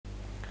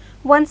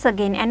Once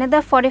again, another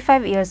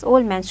 45 years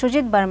old man,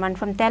 Sujit Barman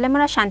from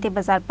Teliamura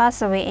Santirbazaar,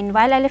 passed away in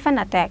wild elephant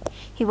attack.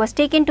 He was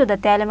taken to the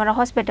Teliamura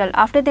hospital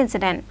after the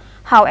incident.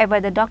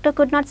 However, the doctor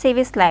could not save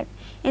his life.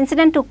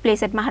 Incident took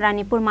place at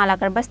Maharanipur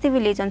Malakar Basti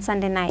Village on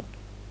Sunday night.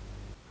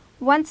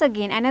 Once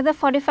again, another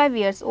 45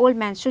 years old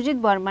man,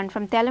 Sujit Barman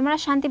from Teliamura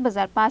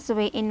Santirbazaar, passed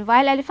away in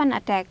wild elephant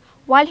attack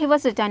while he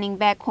was returning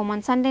back home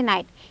on Sunday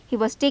night. He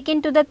was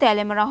taken to the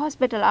Teliamura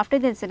hospital after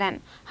the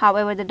incident.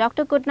 However, the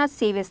doctor could not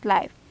save his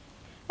life.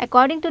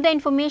 According to the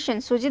information,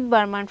 Sujit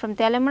Barman from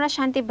Teliamura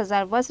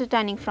Santirbazaar was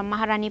returning from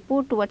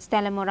Maharanipur towards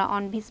Teliamura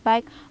on his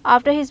bike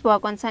after his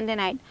work on Sunday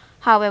night.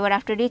 However,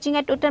 after reaching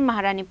at Uttar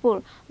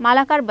Maharanipur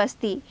Malakar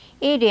Basti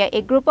area,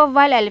 a group of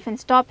wild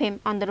elephants stopped him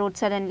on the road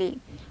suddenly.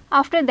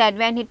 After that,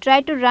 when he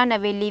tried to run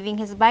away leaving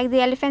his bike,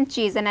 the elephants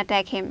chased and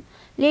attacked him.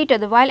 Later,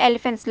 the wild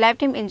elephants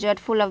left him injured,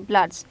 full of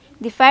blood.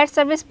 The fire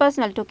service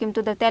personnel took him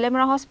to the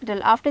Teliamura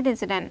hospital after the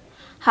incident.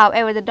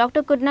 However, the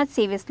doctor could not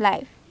save his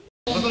life.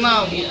 ঘটনা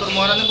উত্তর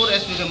Maharanipur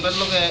SP ক্যাম্পের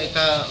লগে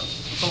একটা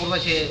খবর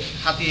পাইছে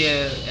হাতি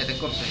attack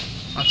করছে।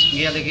 আচ্ছা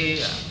গিয়া দেখি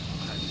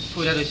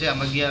পয়রা রইছে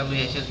আমরা গিয়া লই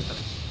আইছি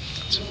ভিতরে।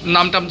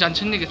 নামটা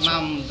জানছেন নাকি?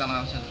 নাম জানা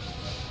আছে না।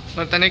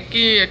 মানে তানে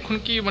কি এখন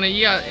কি মানে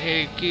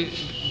কি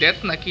ডেথ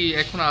নাকি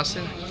এখন আছে?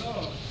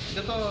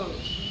 এটা তো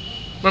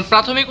মানে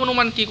প্রাথমিক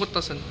অনুমান কি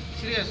করতেছেন?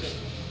 সিরিয়াস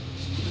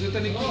এটা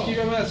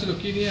কিভাবে আসছিল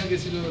কি নিয়ে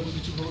গেছিল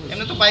কিছু খবর?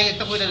 এমনি তো বাইক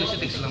একটা পয়রা রইছে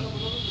দেখছিলাম।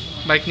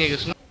 বাইক নিয়ে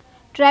গেছিল।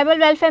 Tribal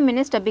Welfare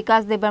Minister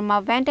Sujit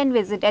Barman went and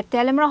visited at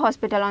Teliamura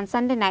Hospital on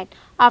Sunday night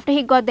after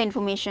he got the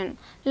information.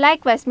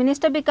 Likewise,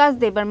 Minister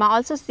Sujit Barman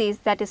also says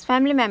that his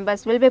family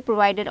members will be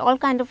provided all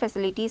kinds of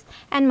facilities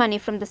and money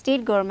from the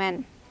state government.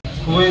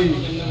 খুবই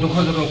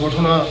দুঃখজনক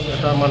ঘটনা,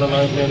 এটা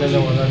মাননীয় মেনে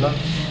নেওয়া যায় না।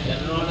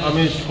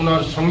 আমি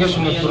শোনার সঙ্গে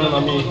সঙ্গে তুরন্ত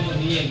আমি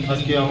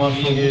আজকে আমার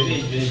সঙ্গে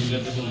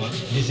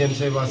ডিসিএম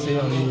সাহেব আছে,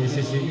 আমি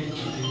এসেছি।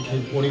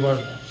 এই পরিবার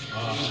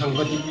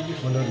সাংঘাতিক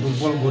মানে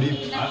দুর্বল গরিব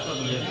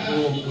ও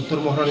উত্তর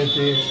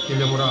মহারানীতে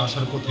তেলিয়ামুড়া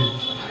আসার পথে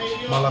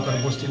মালাকার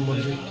বস্তির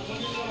মধ্যে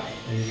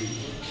এই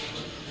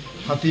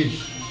হাতির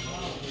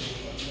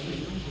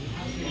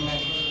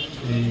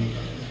এই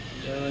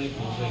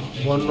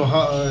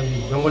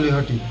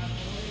জঙ্গলিহাটি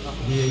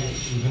দিয়ে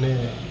এখানে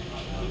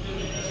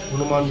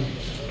অনুমান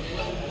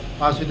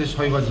 5 থেকে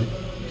 6 বাজে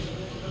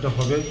এটা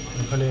হবে,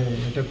 এখানে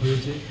অ্যাটাক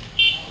হয়েছে,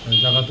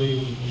 জায়গাতেই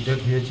ডেথ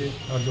হয়েছে।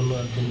 তার জন্য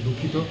একদম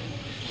দুঃখিত।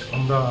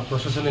 আমরা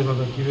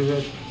প্রশাসনিকভাবে কীভাবে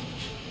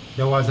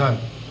দেওয়া যায়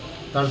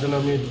তার জন্য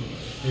আমি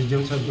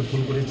এসডিএম সাহেবকে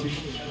ফোন করেছি।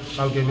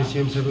 কালকে আমি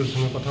সিএম সাহেবের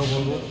সঙ্গে কথা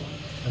বলবো।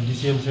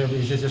 ডিসিএম সাহেব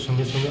এসেছে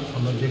সঙ্গে সঙ্গে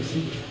আমরা দেখছি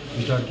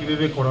এটা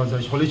কীভাবে করা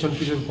যায়, সলিউশন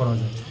কীভাবে করা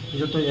যায়।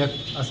 এটা তো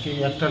আজকে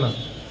একটা না,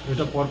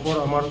 এটা পরপর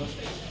আমার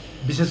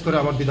বিশেষ করে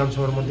আমার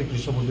বিধানসভার মধ্যে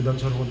কৃষ্ণপুর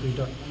বিধানসভার মধ্যে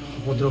এটা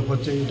উপদ্রব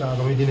হচ্ছে। এটা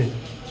আগামী দিনে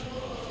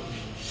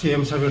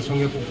সিএম সাহেবের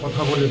সঙ্গে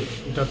কথা বলে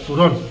এটা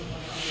তুরন্ত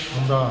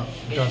আমরা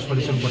এটা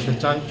সলিউশন করতে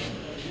চাই।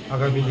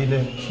 আগামী দিনে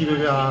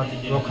কীভাবে আর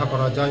রক্ষা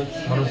করা যায়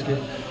মানুষকে,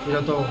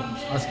 এটা তো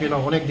আজকে না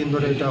অনেক দিন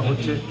ধরে এটা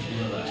হচ্ছে,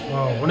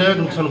 অনেক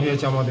লোকসান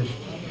হয়েছে, আমাদের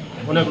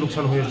অনেক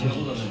লোকসান হয়েছে।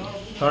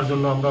 তার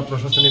জন্য আমরা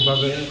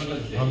প্রশাসনিকভাবে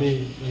আমি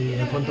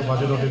এখন তো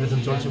বাজেট অধিবেশন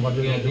চলছে,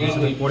 বাজেট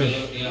অধিবেশনের পরে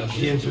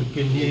ডিএম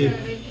সাহেবকে নিয়ে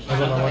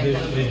এবং আমাদের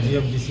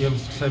জিএম ডিসিএম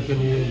সাহেবকে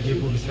নিয়ে,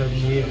 ডিপুটি সাহেব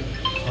নিয়ে,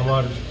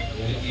 আমার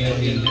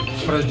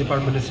ফরেস্ট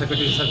ডিপার্টমেন্টের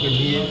সেক্রেটারি সাহেবকে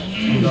নিয়ে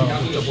আমরা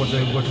উচ্চ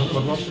পর্যায়ে বৈঠক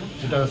করব।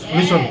 এটা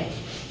সলিউশন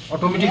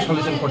অটোমেটিক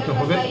সলিউশন করতে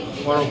হবে,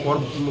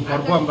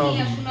 করবো আমরা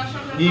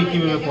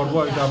কীভাবে করবো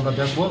এটা আমরা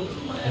দেখবো।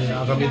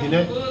 আগামী দিনে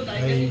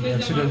এই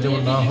অ্যাক্সিডেন্ট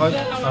যেমন না হয়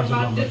তার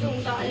জন্য আমরা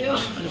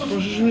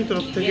প্রশাসনের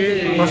তরফ থেকে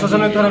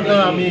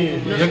আমি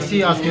দেখছি।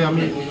 আজকে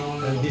আমি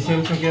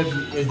ডিসিএম সঙ্গে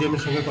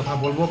এসডিএমের সঙ্গে কথা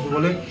বলবো,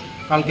 বলে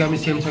কালকে আমি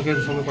সিএম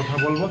সাহেবের সঙ্গে কথা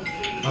বলবো,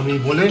 আমি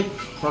বলে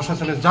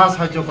প্রশাসনের যা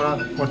সাহায্য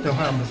করতে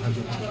হয় আমরা সাহায্য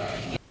করব।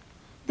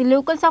 The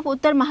locals of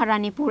Uttar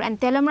Maharanipur and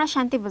Teliamura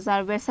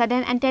Santirbazaar were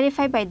saddened and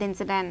terrified by the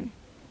incident.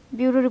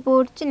 Bureau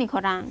Report,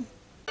 Chinikhorang.